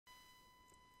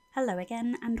Hello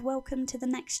again and welcome to the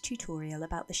next tutorial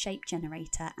about the shape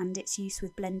generator and its use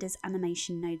with Blender's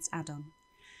Animation Nodes add-on.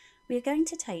 We are going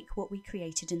to take what we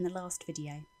created in the last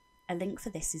video, a link for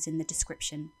this is in the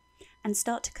description, and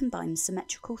start to combine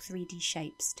symmetrical 3D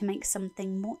shapes to make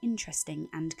something more interesting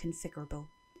and configurable.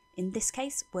 In this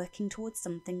case, working towards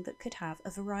something that could have a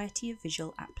variety of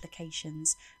visual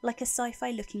applications, like a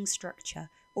sci-fi looking structure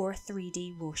or a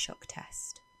 3D Rorschach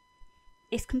test.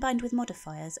 If combined with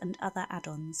modifiers and other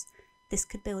add-ons, this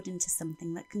could build into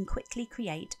something that can quickly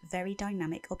create very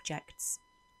dynamic objects.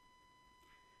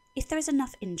 If there is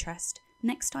enough interest,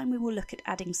 next time we will look at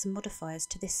adding some modifiers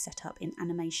to this setup in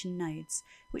animation nodes,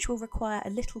 which will require a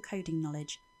little coding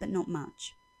knowledge, but not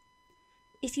much.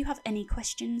 If you have any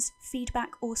questions,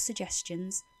 feedback or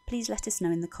suggestions, please let us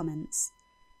know in the comments.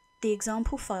 The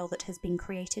example file that has been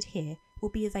created here will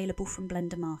be available from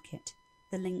Blender Market.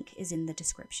 The link is in the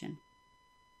description.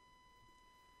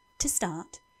 To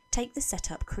start, take the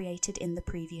setup created in the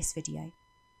previous video.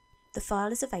 The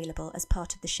file is available as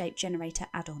part of the Shape Generator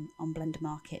add-on on Blender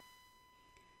Market.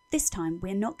 This time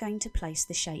we're not going to place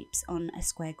the shapes on a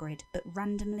square grid, but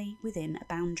randomly within a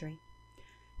boundary.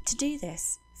 To do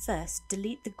this, first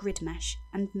delete the grid mesh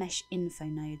and mesh info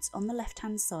nodes on the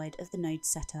left-hand side of the node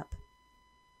setup.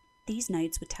 These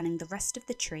nodes were telling the rest of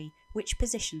the tree which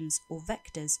positions or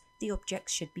vectors the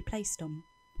objects should be placed on.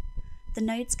 The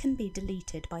nodes can be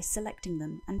deleted by selecting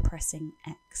them and pressing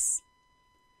X.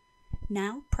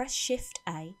 Now press Shift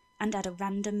A and add a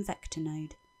random vector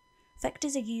node.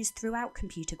 Vectors are used throughout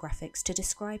computer graphics to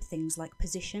describe things like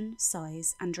position,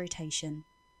 size and rotation.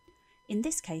 In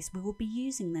this case we will be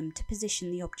using them to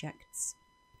position the objects.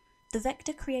 The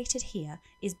vector created here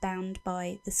is bound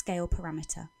by the scale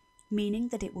parameter, meaning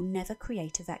that it will never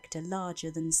create a vector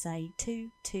larger than say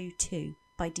 2, 2, 2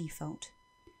 by default.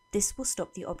 This will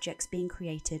stop the objects being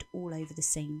created all over the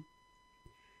scene.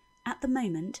 At the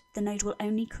moment, the node will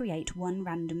only create one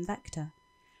random vector.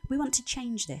 We want to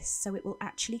change this so it will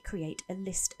actually create a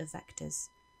list of vectors.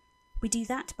 We do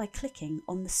that by clicking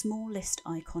on the small list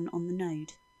icon on the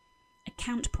node. A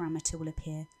count parameter will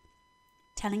appear,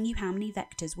 telling you how many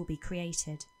vectors will be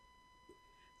created.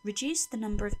 Reduce the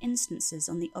number of instances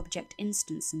on the object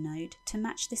instancer node to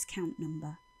match this count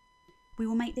number. We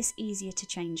will make this easier to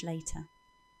change later.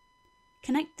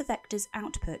 Connect the vector's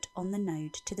output on the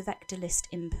node to the vector list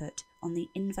input on the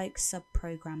invoke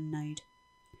subprogram node.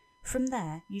 From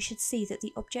there, you should see that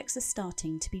the objects are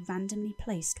starting to be randomly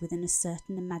placed within a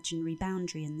certain imaginary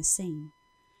boundary in the scene.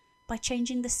 By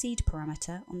changing the seed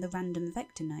parameter on the random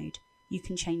vector node, you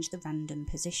can change the random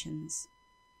positions.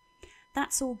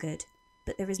 That's all good,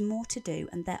 but there is more to do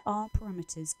and there are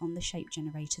parameters on the shape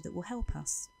generator that will help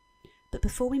us. But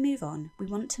before we move on, we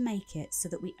want to make it so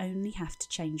that we only have to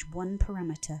change one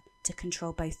parameter to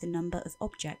control both the number of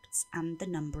objects and the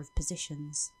number of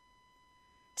positions.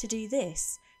 To do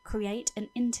this, create an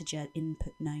integer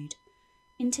input node.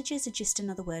 Integers are just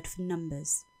another word for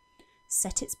numbers.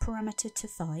 Set its parameter to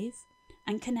 5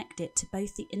 and connect it to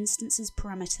both the instances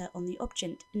parameter on the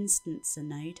object instancer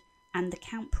node and the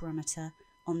count parameter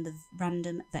on the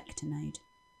random vector node.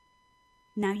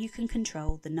 Now you can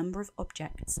control the number of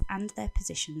objects and their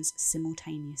positions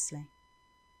simultaneously.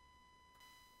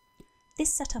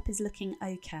 This setup is looking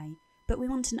okay, but we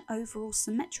want an overall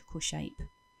symmetrical shape.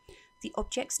 The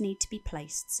objects need to be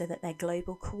placed so that their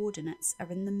global coordinates are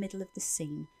in the middle of the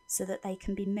scene so that they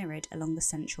can be mirrored along the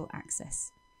central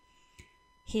axis.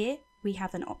 Here we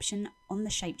have an option on the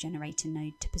shape generator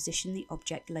node to position the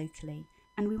object locally,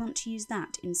 and we want to use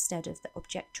that instead of the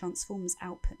object transforms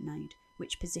output node,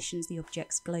 which positions the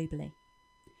objects globally.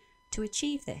 To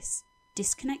achieve this,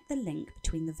 disconnect the link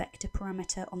between the vector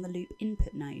parameter on the loop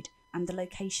input node and the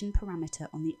location parameter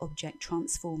on the object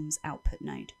transforms output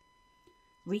node.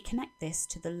 Reconnect this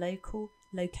to the local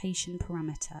location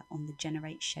parameter on the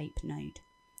generate shape node.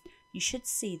 You should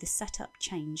see the setup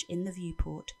change in the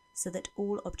viewport so that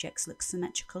all objects look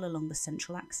symmetrical along the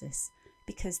central axis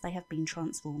because they have been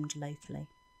transformed locally.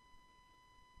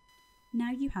 Now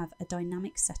you have a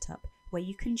dynamic setup where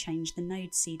you can change the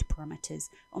node seed parameters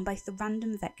on both the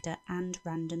random vector and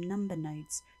random number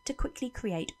nodes to quickly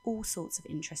create all sorts of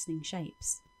interesting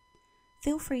shapes.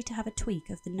 Feel free to have a tweak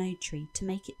of the node tree to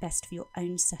make it best for your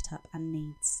own setup and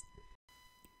needs.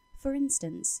 For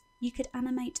instance, you could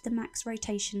animate the max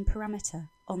rotation parameter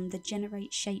on the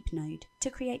generate shape node to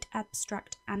create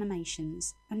abstract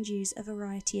animations and use a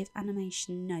variety of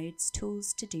animation nodes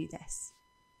tools to do this.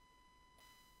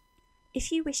 If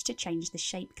you wish to change the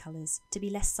shape colours to be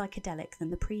less psychedelic than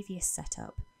the previous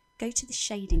setup, go to the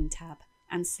Shading tab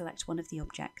and select one of the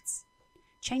objects.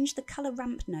 Change the Colour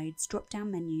Ramp node's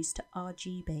drop-down menus to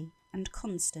RGB and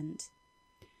Constant.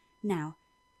 Now,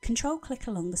 Control-click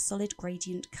along the solid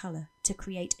gradient colour to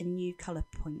create a new colour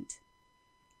point.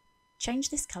 Change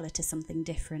this colour to something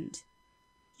different.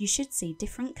 You should see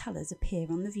different colours appear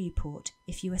on the viewport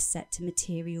if you are set to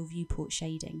Material Viewport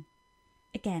Shading.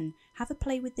 Again, have a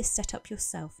play with this setup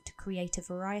yourself to create a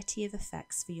variety of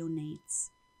effects for your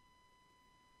needs.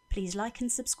 Please like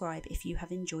and subscribe if you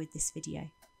have enjoyed this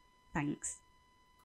video. Thanks.